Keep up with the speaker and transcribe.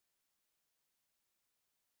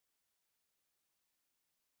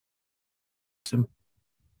system.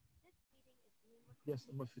 Yes,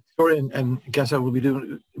 and what Victoria and Gaza will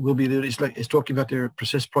be doing is talking about their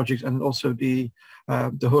PERSIST project, and also the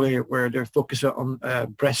whole area where they're focused on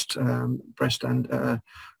breast and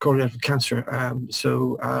colorectal cancer.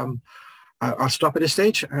 I'll stop at this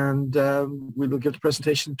stage, and we will give the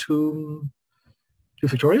presentation to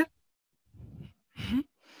Victoria.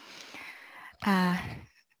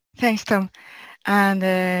 Thanks, Tom, and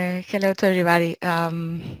hello to everybody.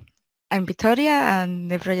 I'm Victoria, I'm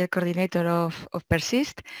the project coordinator of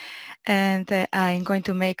PERSIST, and I'm going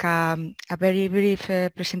to make a very brief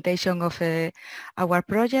presentation of our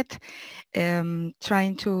project,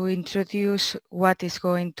 trying to introduce what is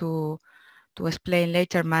going to explain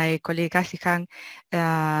later my colleague Asihan,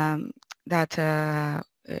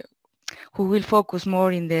 who will focus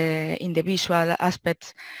more in the visual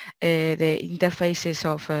aspects, the interfaces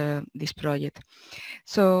of this project.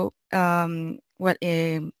 So,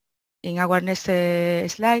 in our next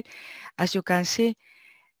slide, as you can see,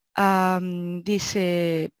 this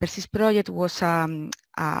PERSIST project was a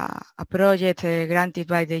project granted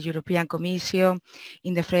by the European Commission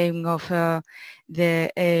in the frame of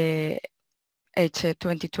the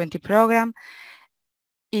H2020 program.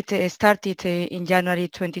 It started in January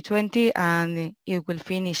 2020 and it will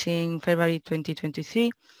finish in February 2023.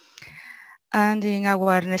 And in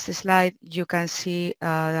our next slide, you can see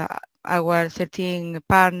our 13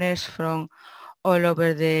 partners from all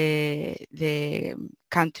over the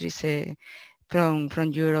countries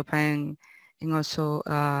from Europe and also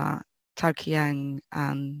Turkey and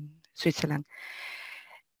Switzerland.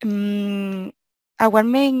 Our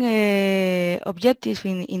main objective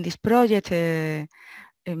in this project,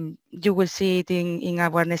 you will see it in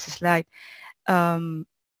our next slide. Our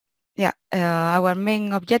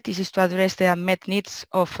main objective is to address the unmet needs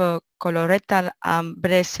of colorectal and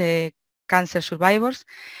breast cancer survivors,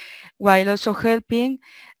 while also helping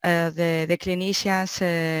the clinicians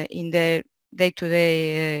in their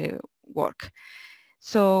day-to-day work.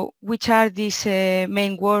 So, which are these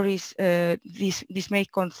main worries, these main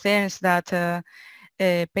concerns that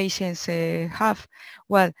patients have?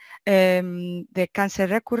 Well, the cancer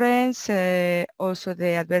recurrence, also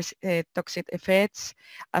the adverse toxic effects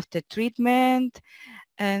after treatment,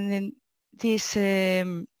 and then these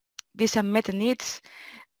unmet needs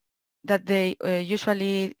that they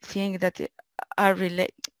usually think that are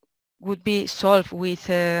would be solved with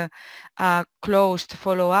a closed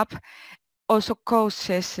follow-up, also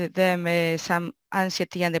causes them some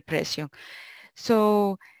anxiety and depression.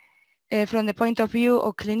 So, from the point of view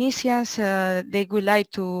of clinicians, they would like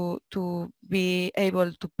to be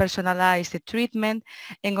able to personalize the treatment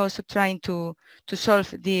and also trying to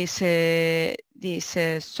solve these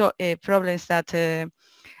problems that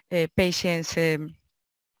patients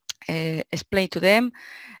explain to them,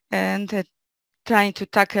 and trying to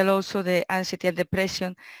tackle also the anxiety and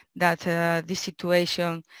depression that this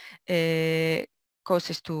situation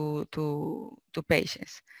causes to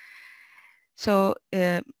patients. So,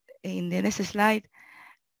 in the next slide,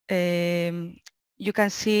 you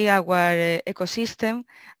can see our ecosystem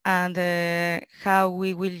and how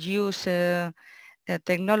we will use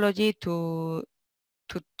technology to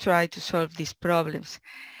try to solve these problems.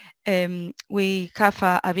 We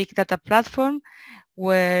have a big data platform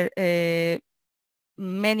where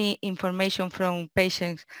many information from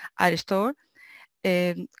patients are stored.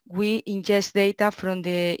 We ingest data from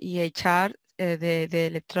the EHR, the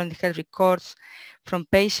electronic health records from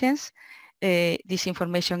patients. This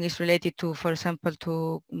information is related to, for example,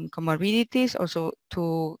 to comorbidities, also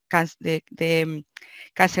to the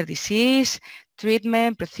cancer disease,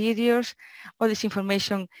 treatment, procedures. All this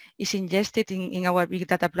information is ingested in our big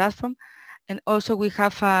data platform. And also we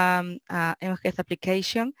have a health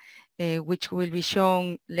application, which will be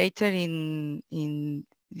shown later in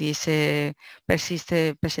this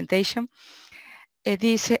PERSIST presentation.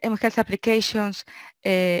 These health applications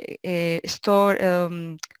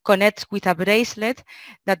connects with a bracelet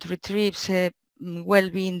that retrieves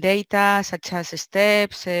well-being data such as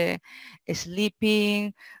steps,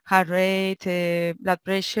 sleeping, heart rate, blood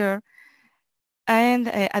pressure,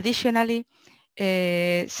 and additionally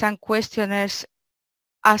some questionnaires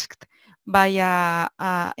asked by a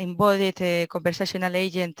embodied conversational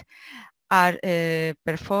agent are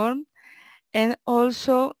performed, and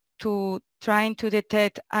also to trying to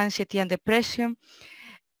detect anxiety and depression,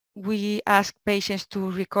 we ask patients to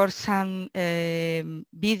record some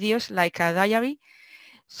videos like a diary.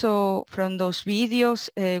 So from those videos,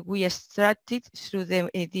 we extracted through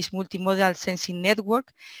this multimodal sensing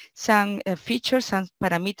network some features and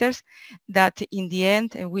parameters that in the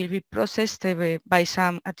end will be processed by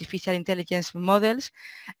some artificial intelligence models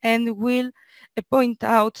and will point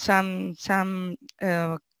out some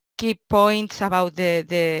key points about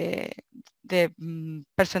the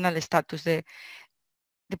personal status, the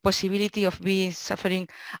possibility of being suffering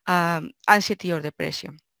anxiety or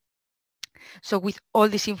depression. So with all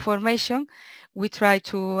this information, we try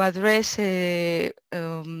to address as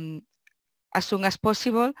soon as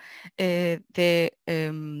possible to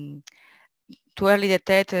early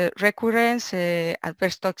detect recurrence,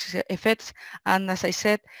 adverse toxic effects, and as I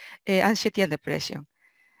said, anxiety and depression.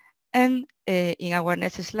 And in our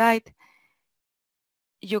next slide,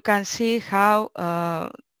 you can see how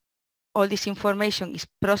all this information is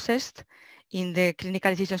processed in the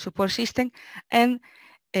clinical decision support system, and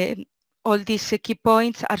all these key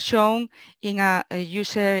points are shown in a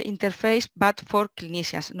user interface, but for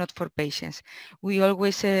clinicians, not for patients. We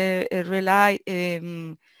always rely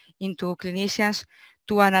into clinicians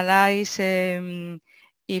to analyze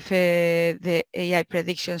if the AI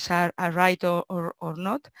predictions are right or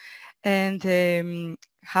not, and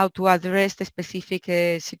how to address the specific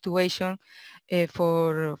situation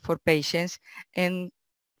for patients, and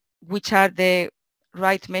which are the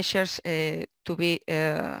right measures to be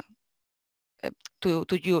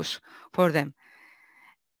to use for them.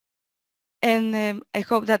 And I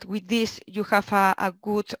hope that with this you have a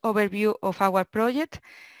good overview of our project.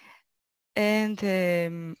 And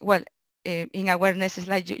well, in our next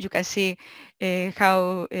slide you can see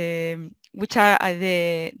how which are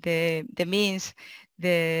the means,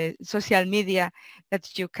 the social media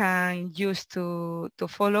that you can use to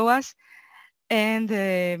follow us. And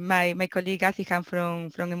my colleague Athihan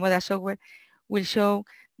from Emoda Software will show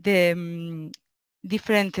the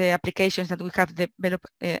different applications that we have developed,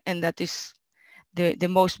 and that is the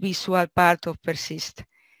most visual part of PERSIST.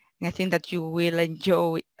 And I think that you will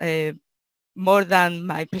enjoy more than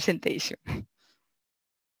my presentation.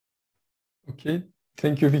 Okay,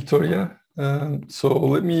 thank you, Victoria. So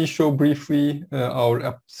let me show briefly our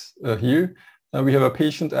apps here. We have a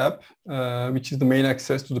patient app, which is the main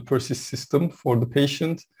access to the PERSIST system for the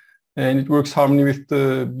patient. And it works harmony with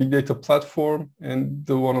the big data platform. And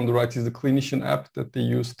the one on the right is the clinician app that they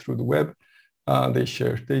use through the web. They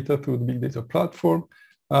share data through the big data platform.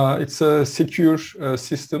 It's a secure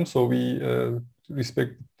system, so we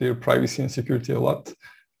respect their privacy and security a lot.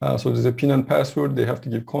 So there's a PIN and password. They have to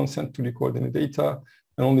give consent to record any data,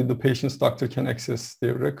 and only the patient's doctor can access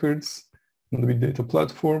their records on the big data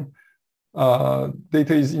platform.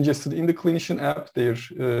 Data is ingested in the clinician app, their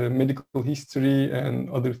medical history and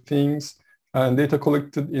other things, and data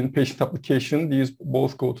collected in patient application. These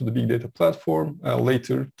both go to the big data platform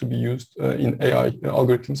later to be used in AI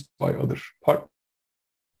algorithms by other partners.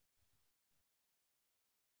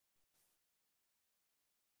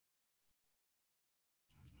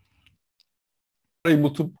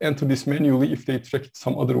 Able to enter this manually if they track it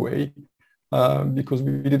some other way, because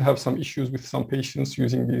we did have some issues with some patients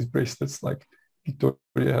using these bracelets, like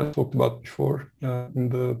Victoria had talked about before in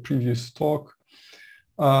the previous talk.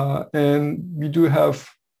 And we do have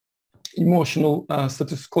emotional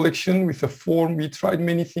status collection with a form. We tried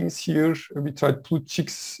many things here. We tried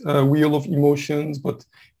Plutchik's wheel of emotions, but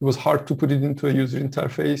it was hard to put it into a user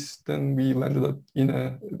interface. Then we landed up in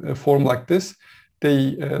a form like this.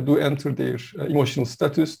 They do enter their emotional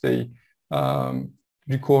status. They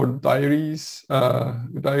record diaries,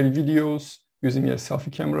 diary videos using a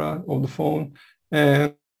selfie camera of the phone.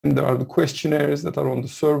 And there are the questionnaires that are on the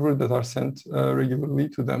server that are sent regularly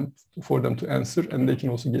to them for them to answer, and they can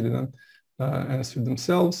also get it and answer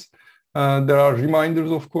themselves. There are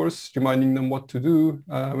reminders, of course, reminding them what to do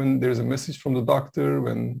when there's a message from the doctor,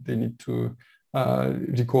 when they need to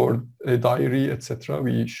record a diary, etc.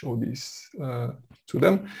 We show these to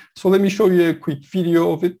them. So let me show you a quick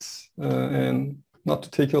video of it, and not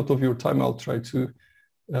to take a lot of your time, I'll try to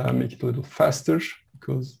make it a little faster,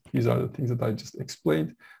 because these are the things that I just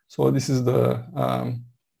explained. So this is the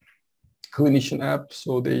clinician app.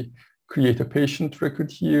 So they create a patient record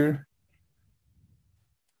here.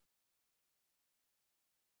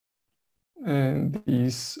 And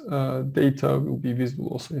these data will be visible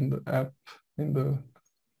also in the app, in the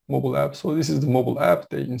mobile app. So this is the mobile app.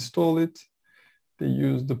 They install it. They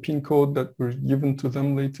use the PIN code that were given to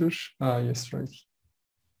them later. Yes, right.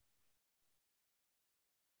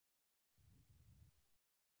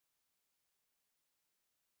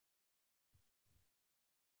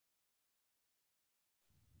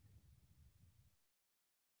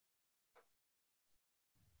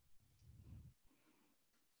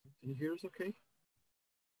 Can you hear us okay?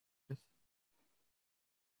 Yes.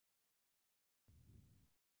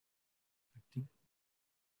 I think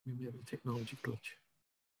maybe have a technology glitch.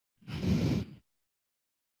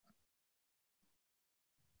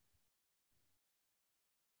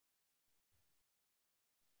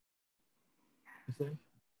 say.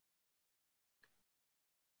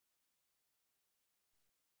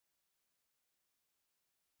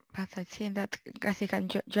 But I think that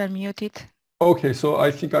you're muted. Okay, so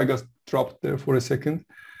I think I got dropped there for a second.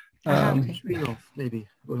 Okay. Screen off, maybe.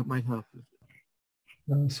 Well, it might help.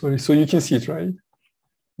 Sorry, so you can see it, right?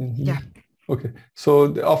 Yeah. Okay,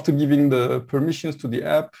 so after giving the permissions to the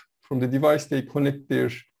app from the device, they connect their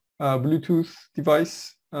Bluetooth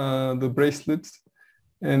device, the bracelets,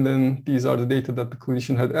 and then these are the data that the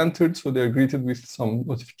clinician had entered. So they're greeted with some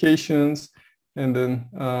notifications, and then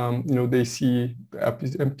they see the app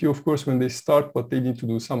is empty, of course, when they start, but they need to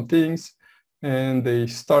do some things, and they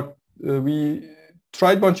start. We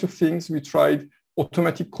tried a bunch of things. We tried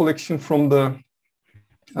automatic collection from the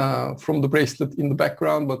bracelet in the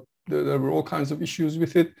background, but there were all kinds of issues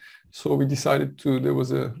with it. So we decided there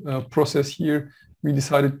was a process here. We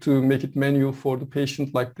decided to make it manual for the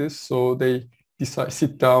patient like this. So they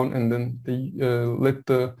sit down and then they let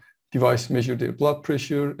the device measure their blood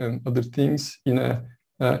pressure and other things in a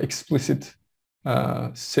explicit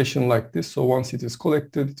session like this. So once it is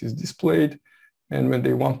collected, it is displayed. And when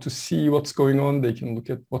they want to see what's going on, they can look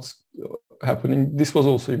at what's happening. This was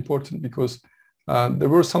also important because there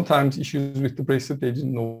were sometimes issues with the bracelet. They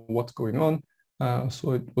didn't know what's going on.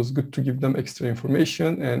 So it was good to give them extra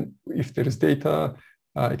information. And if there is data,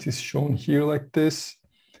 it is shown here like this.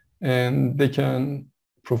 And they can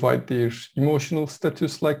provide their emotional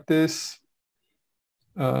status like this.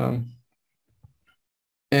 And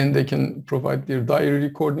they can provide their diary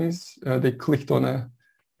recordings. They clicked on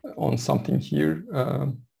something here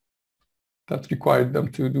that required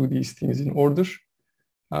them to do these things in order.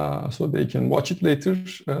 So they can watch it later.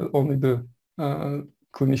 Only the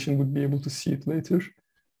clinician would be able to see it later.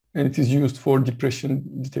 And it is used for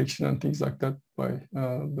depression detection and things like that by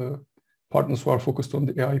the partners who are focused on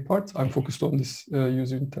the AI part. I'm focused on this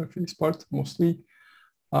user interface part mostly.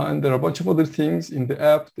 And there are a bunch of other things in the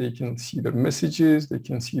app. They can see their messages. They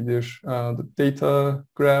can see their the data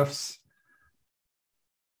graphs.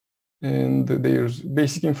 And there's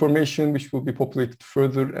basic information which will be populated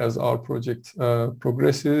further as our project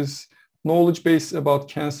progresses. Knowledge base about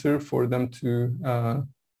cancer for them to,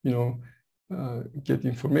 get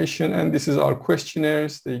information. And this is our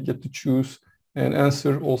questionnaires. They get to choose and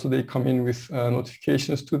answer. Also, they come in with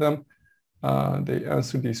notifications to them. They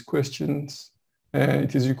answer these questions. And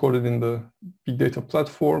it is recorded in the big data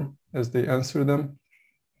platform as they answer them.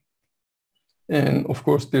 And of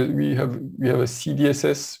course, we have a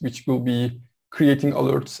CDSS which will be creating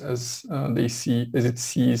alerts as it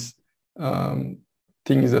sees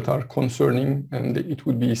things that are concerning, and it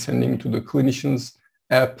would be sending to the clinicians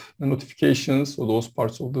app notifications. So those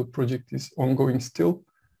parts of the project is ongoing still.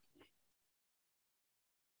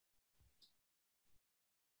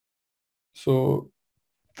 So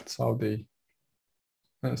that's how they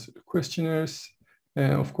answer the questionnaires.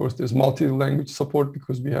 And of course, there's multi-language support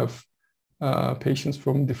because we have patients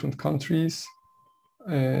from different countries,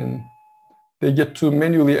 and they get to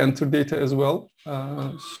manually enter data as well.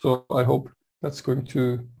 So I hope that's going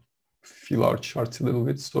to fill our charts a little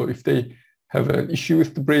bit. So if they have an issue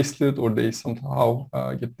with the bracelet or they somehow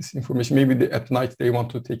get this information, maybe at night they want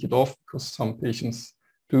to take it off because some patients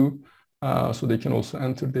do. So they can also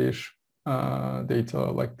enter their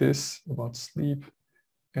data like this about sleep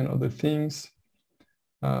and other things.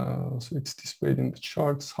 So it's displayed in the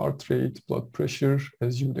charts, heart rate, blood pressure,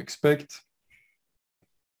 as you would expect.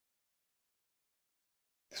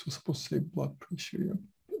 This was supposed to say blood pressure.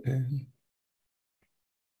 Yeah. And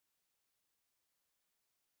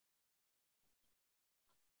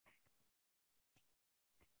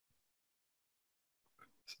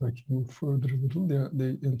so I can move further a little.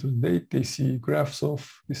 They enter the date, they see graphs of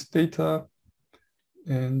this data,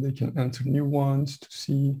 and they can enter new ones to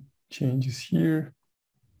see changes here.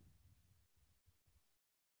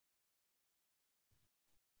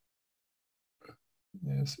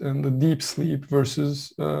 Yes, and the deep sleep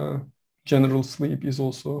versus general sleep is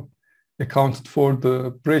also accounted for. The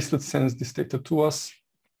bracelet sends this data to us,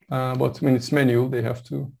 but when it's manual, they have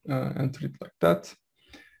to enter it like that.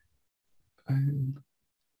 And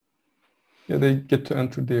yeah, they get to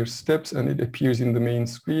enter their steps and it appears in the main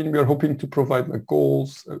screen. We are hoping to provide like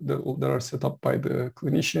goals that are set up by the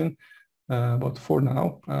clinician. But for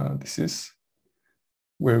now, this is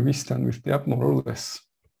where we stand with the app, more or less.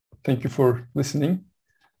 Thank you for listening.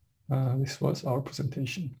 This was our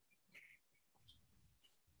presentation.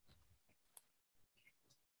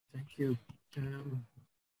 Thank you.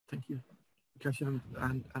 Thank you, Kasia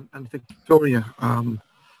and Victoria.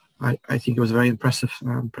 I think it was a very impressive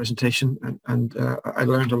presentation, and I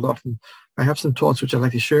learned a lot. And I have some thoughts which I'd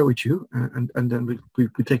like to share with you, and then we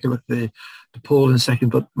take a look at the poll in a second.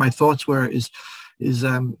 But my thoughts were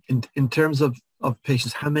in terms of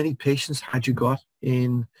patients, how many patients had you got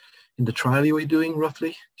in the trial you were doing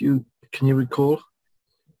roughly? Can you recall?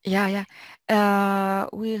 Yeah.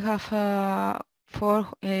 We have 4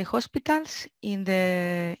 hospitals in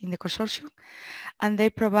the consortium, and they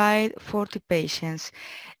provide 40 patients,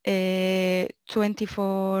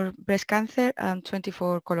 24 breast cancer and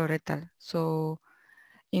 24 colorectal. So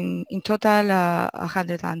in total,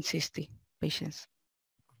 160 patients.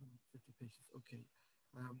 150 patients. Okay.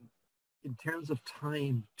 In terms of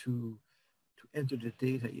time to enter the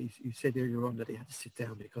data, you said earlier on that they had to sit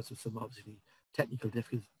down because of some obviously technical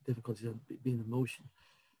difficulties of being in motion.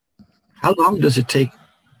 How long does it take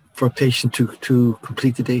for a patient to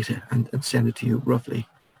complete the data and send it to you roughly?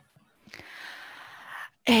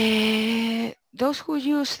 Those who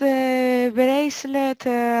use the bracelet,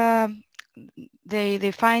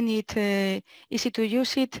 they find it easy to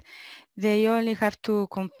use it. They only have to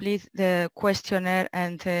complete the questionnaire,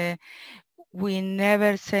 and we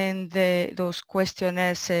never send those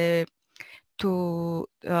questionnaires too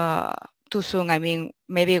soon. I mean,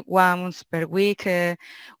 maybe once per week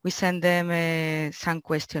we send them some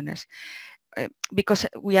questionnaires because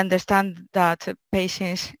we understand that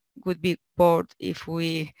patients would be bored if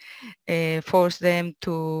we force them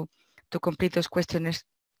to complete those questionnaires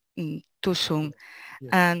too soon. Yeah.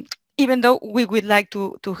 And even though we would like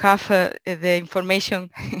to have the information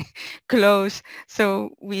close,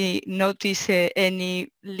 so we notice any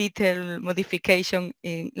little modification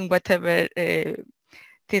in whatever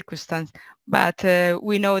circumstance, but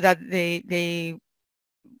we know that they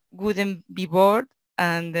wouldn't be bored,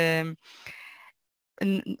 and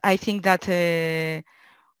I think that they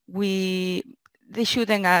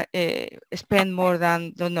shouldn't spend more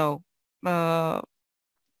than, don't know,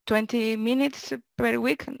 20 minutes per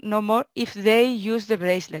week, no more, if they use the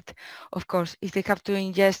bracelet. Of course, if they have to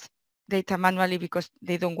ingest data manually because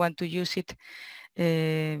they don't want to use it,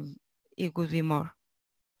 it would be more.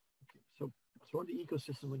 Okay. So on the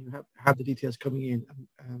ecosystem, when you have the details coming in,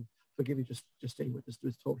 forgive me just staying with this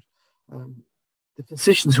thought, the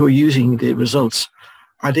physicians who are using the results,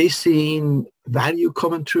 are they seeing value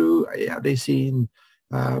coming through? Are they seeing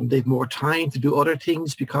they've more time to do other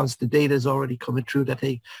things because the data is already coming through, that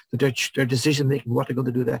their decision making, what they're going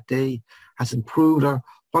to do that day, has improved? Or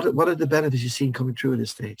what are the benefits you've seen coming through at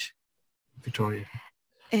this stage, Victoria?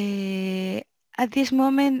 At this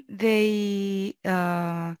moment, we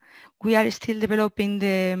are still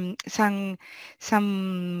developing some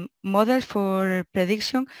models for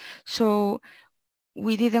prediction. So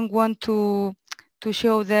we didn't want to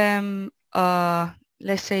show them,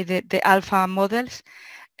 let's say, the alpha models,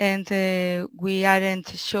 and we aren't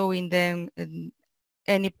showing them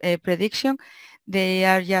any prediction. They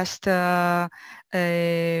are just reviewing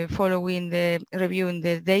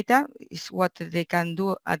the data, is what they can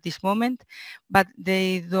do at this moment, but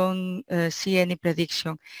they don't see any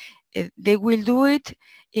prediction. They will do it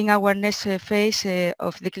in our next phase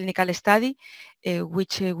of the clinical study,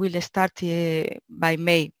 which will start by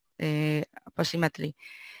May, approximately.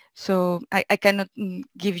 So I cannot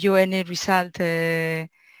give you any result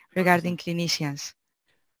regarding clinicians.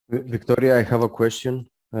 Victoria, I have a question.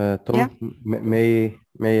 Tom, yeah? May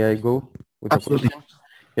I go with Absolutely. a question?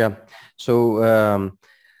 Yeah. So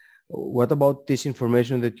what about this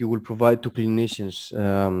information that you will provide to clinicians?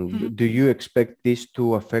 Do you expect this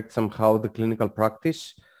to affect somehow the clinical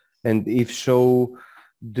practice? And if so,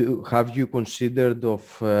 have you considered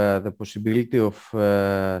of the possibility of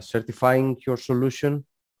certifying your solution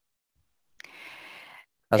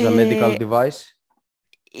as a medical device?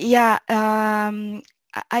 Yeah,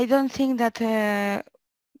 I don't think that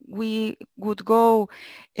we would go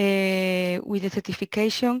with the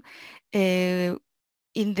certification in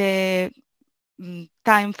the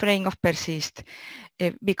time frame of PERSIST,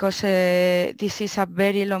 because this is a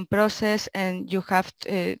very long process, and you have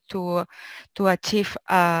to achieve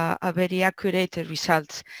a very accurate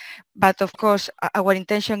results. But of course, our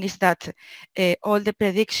intention is that all the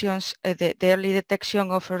predictions, the early detection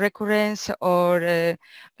of recurrence, or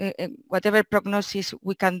whatever prognosis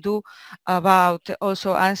we can do about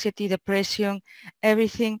also anxiety, depression,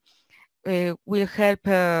 everything will help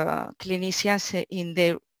clinicians in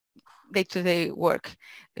their day-to-day work.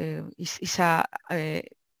 Is our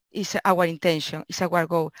intention, is our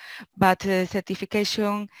goal. But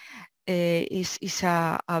certification is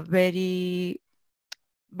a very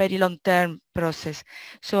long-term process.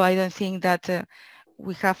 So I don't think that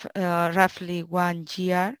we have roughly 1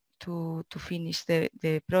 year to finish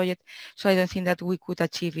the project. So I don't think that we could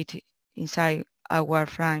achieve it inside our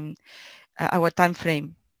time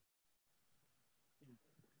frame.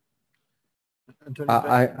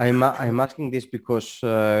 I'm asking this because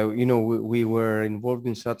you know, we were involved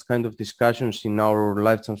in such kind of discussions in our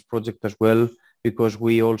Lifetimes project as well, because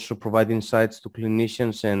we also provide insights to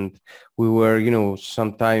clinicians, and we were, you know,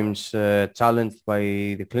 sometimes challenged by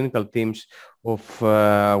the clinical teams of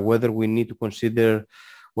whether we need to consider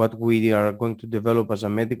what we are going to develop as a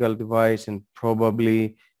medical device, and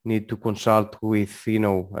probably need to consult with, you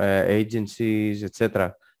know, agencies,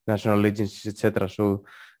 etc., national agencies, etc. So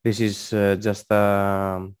this is just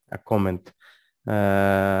a comment,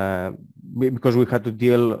 because we had to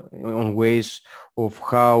deal on ways of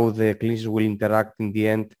how the clinicians will interact in the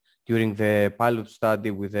end during the pilot study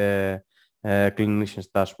with the clinicians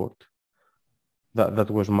dashboard. That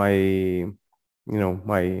was my, you know,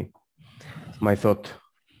 my thought.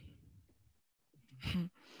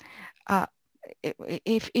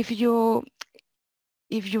 If your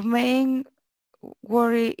main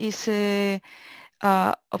worry is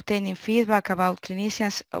obtaining feedback about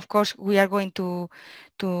clinicians, of course we are going to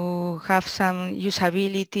have some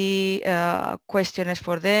usability questionnaires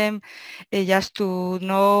for them, just to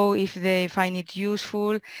know if they find it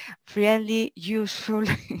useful, really useful,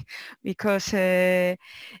 because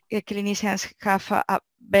clinicians have a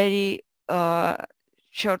very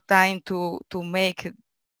short time to make.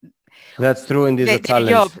 That's true, and it's a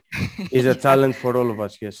challenge. It's a challenge for all of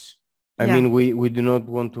us, yes. I mean, we do not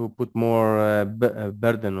want to put more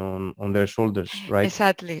burden on their shoulders, right?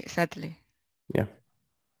 Exactly. Yeah.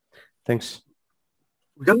 Thanks.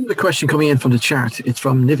 We got another question coming in from the chat. It's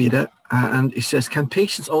from Nivida, and it says, can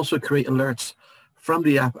patients also create alerts from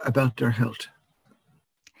the app about their health?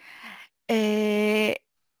 It's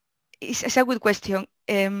a good question.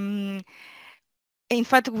 In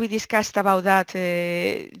fact, we discussed about that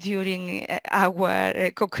during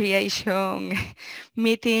our co-creation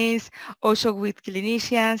meetings, also with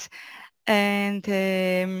clinicians, and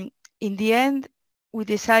in the end, we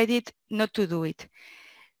decided not to do it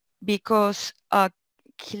because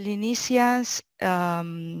clinicians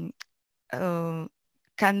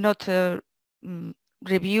cannot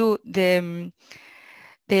review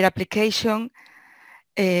their application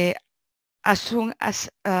as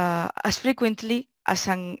frequently as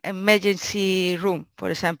an emergency room,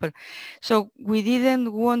 for example. So we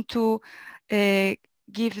didn't want to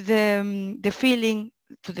give them the feeling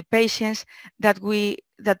to the patients that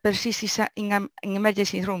PERSIST is in an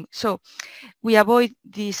emergency room. So we avoid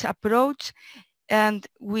this approach, and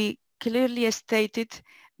we clearly stated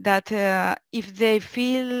that if they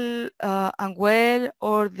feel unwell,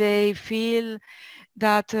 or they feel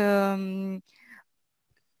that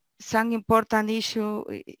some important issue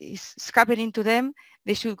is happening to them,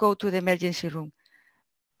 they should go to the emergency room.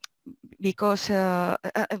 Because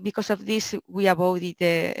of this, we avoided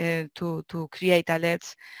to create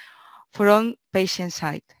alerts from patient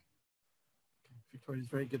side. Victoria, is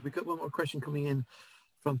very good. We've got one more question coming in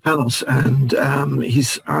from Panos, and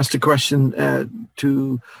he's asked a question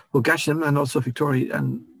to Gasham and also Victoria,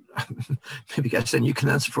 and maybe Gaston, you can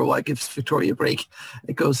answer for a while. Gives Victoria a break.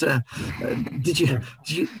 It goes, do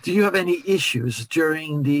you have any issues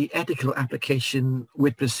during the ethical application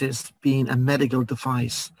with PERSIST being a medical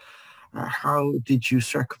device? How did you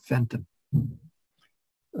circumvent them?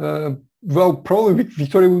 Well, probably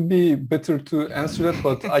Victoria would be better to answer that,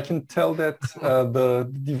 but I can tell that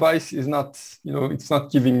the device is not, you know, it's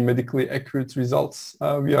not giving medically accurate results.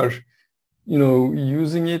 We are, you know,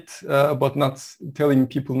 using it, but not telling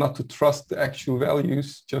people not to trust the actual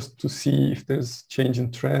values, just to see if there's change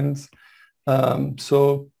in trends.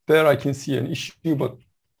 So there I can see an issue, but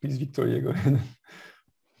please, Victoria, go ahead.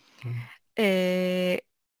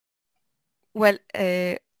 Well,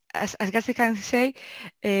 as Gaston can say,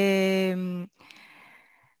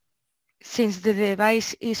 since the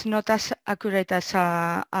device is not as accurate as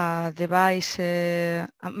a device, a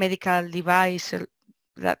medical device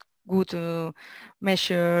that would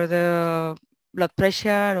measure the blood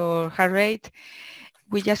pressure or heart rate,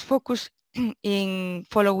 we just focus in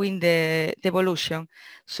following the evolution.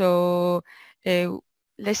 So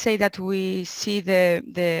let's say that we see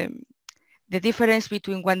the difference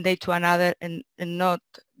between one day to another, and not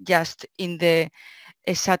just in the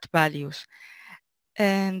exact values.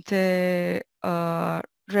 And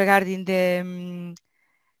regarding the,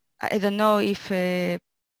 I don't know if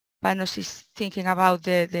Panos is thinking about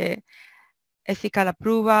the ethical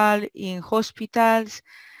approval in hospitals.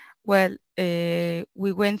 Well,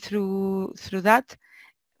 we went through that.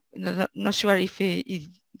 Not sure if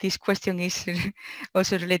this question is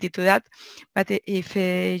also related to that. But if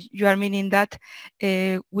you are meaning that,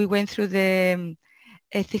 we went through the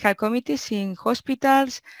ethical committees in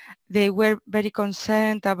hospitals. They were very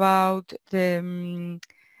concerned about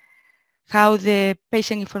how the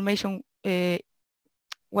patient information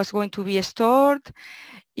was going to be stored,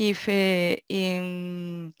 if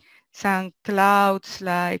in some clouds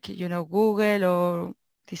like, Google or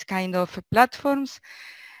this kind of platforms.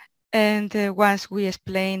 And once we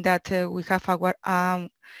explained that we have our a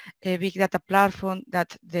big data platform,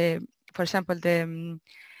 that for example, the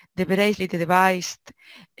bracelet, the device,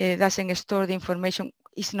 doesn't store the information.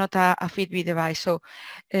 It's not a Fitbit device. So,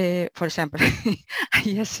 for example, I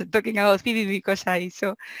just talking about Fitbit because I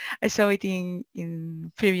saw it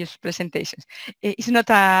in previous presentations. It's not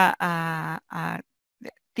a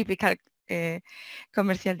typical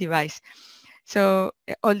commercial device. So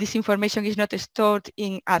all this information is not stored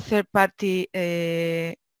in a third-party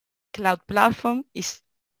cloud platform. It's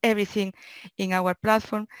everything in our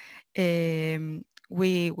platform.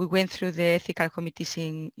 We went through the ethical committees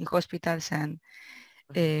in hospitals, and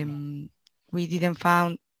we didn't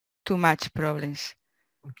found too much problems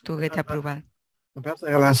to get approval. Perhaps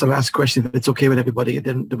I'll ask the last question if it's okay with everybody, and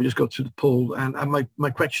then we just go through the poll. And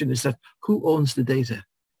my question is that who owns the data?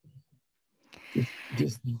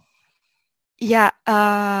 Yeah,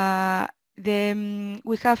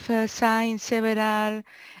 we have signed several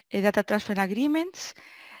data transfer agreements.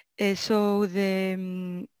 So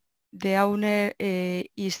the owner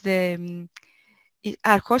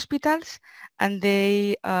are hospitals, and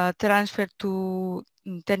they transfer to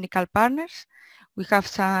technical partners. We have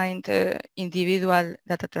signed individual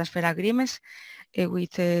data transfer agreements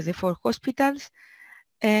with the 4 hospitals,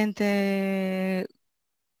 and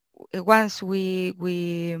once we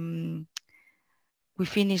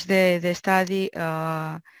finish the study,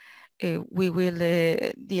 we will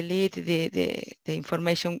delete the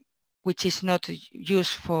information which is not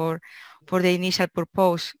used for the initial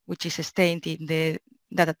purpose, which is stated in the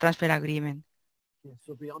data transfer agreement. Yeah,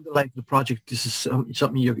 so beyond the life of the project, this is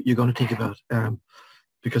something you're going to think about,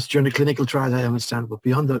 because during the clinical trials, I understand, but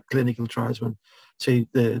beyond the clinical trials, when, say,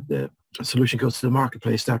 the solution goes to the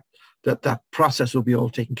marketplace, that process will be all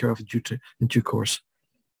taken care of in due course.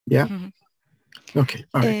 Yeah. Mm-hmm. Okay.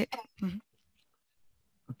 All right.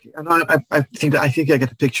 Okay. And I think I get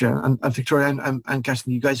the picture. And Victoria and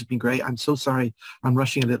Kirsten, you guys have been great. I'm so sorry I'm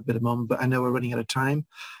rushing a little bit at the moment, but I know we're running out of time.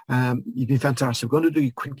 You've been fantastic. We're going to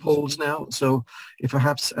do quick polls now. So if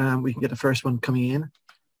perhaps we can get the first one coming in.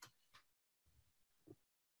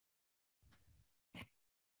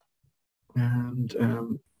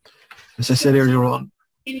 And as I said earlier on.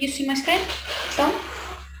 Can you see my screen, Tom?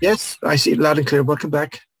 Yes, I see it loud and clear. Welcome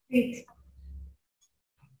back. Great.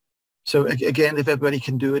 So again, if everybody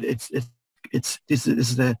can do it, this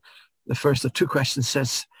is the first of 2 questions.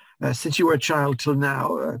 Says, since you were a child till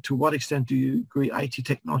now, to what extent do you agree IT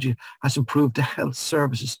technology has improved the health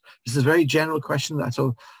services? This is a very general question,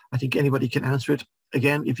 so I think anybody can answer it.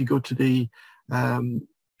 Again, if you go to the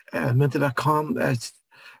mental.com,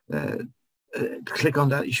 click on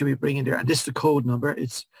that, you should be bringing there. And this is the code number.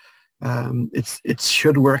 It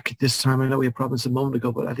should work this time. I know we had problems a moment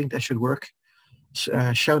ago, but I think that should work.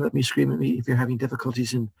 Shout at me, scream at me if you're having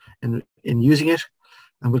difficulties in using it,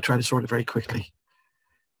 and we'll try to sort it very quickly.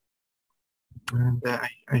 And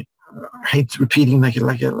I hate repeating like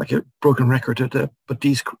a broken record, but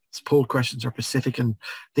these poll questions are specific and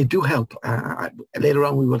they do help. Later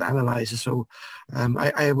on, we will analyze it. So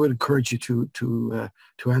I would encourage you to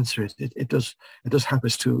answer it. It does help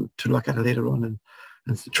us to look at it later on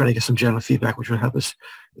and try to get some general feedback, which will help us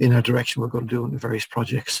in our direction we're going to do in the various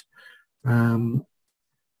projects. So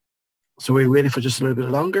we're waiting for just a little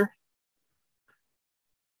bit longer.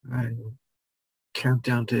 I'll count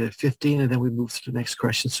down to 15 and then we move to the next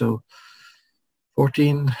question. So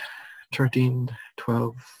 14, 13,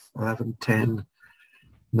 12, 11, 10,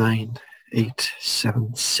 9, 8,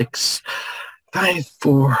 7, 6, 5,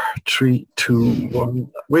 4, 3, 2,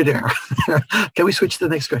 1. We're there. Can we switch to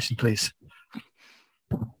the next question, please?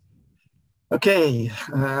 Okay,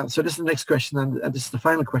 so this is the next question, and this is the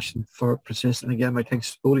final question for PERSIST. And again, my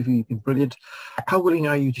thanks to both of you. You've been brilliant. How willing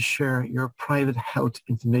are you to share your private health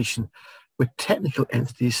information with technical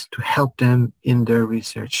entities to help them in their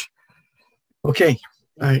research? Okay,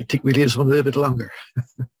 I think we leave this one a little bit longer.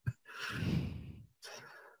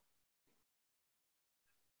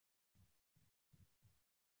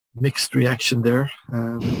 Mixed reaction there.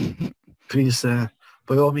 Please,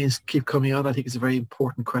 by all means, keep coming on. I think it's a very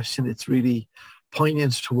important question. It's really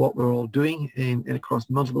poignant to what we're all doing in across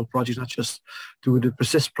multiple projects, not just doing the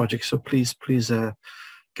PERSIST project. So please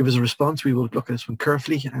give us a response. We will look at this one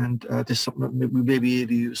carefully, and this is something that we may be able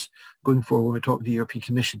to use going forward when we're talking to the European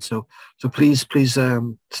Commission. So please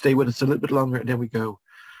stay with us a little bit longer, and then we go.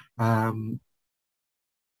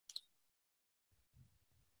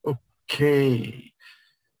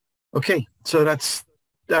 Okay, so that's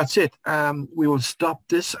it. We will stop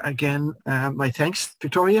this again. My thanks,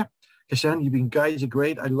 Victoria, Kashan. You guys are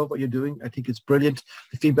great. I love what you're doing. I think it's brilliant.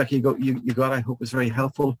 The feedback you got, I hope, was very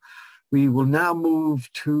helpful. We will now move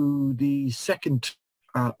to the second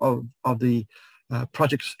of the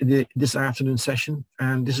projects in this afternoon session,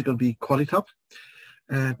 and this is going to be Qualitop.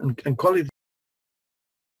 And Qualitop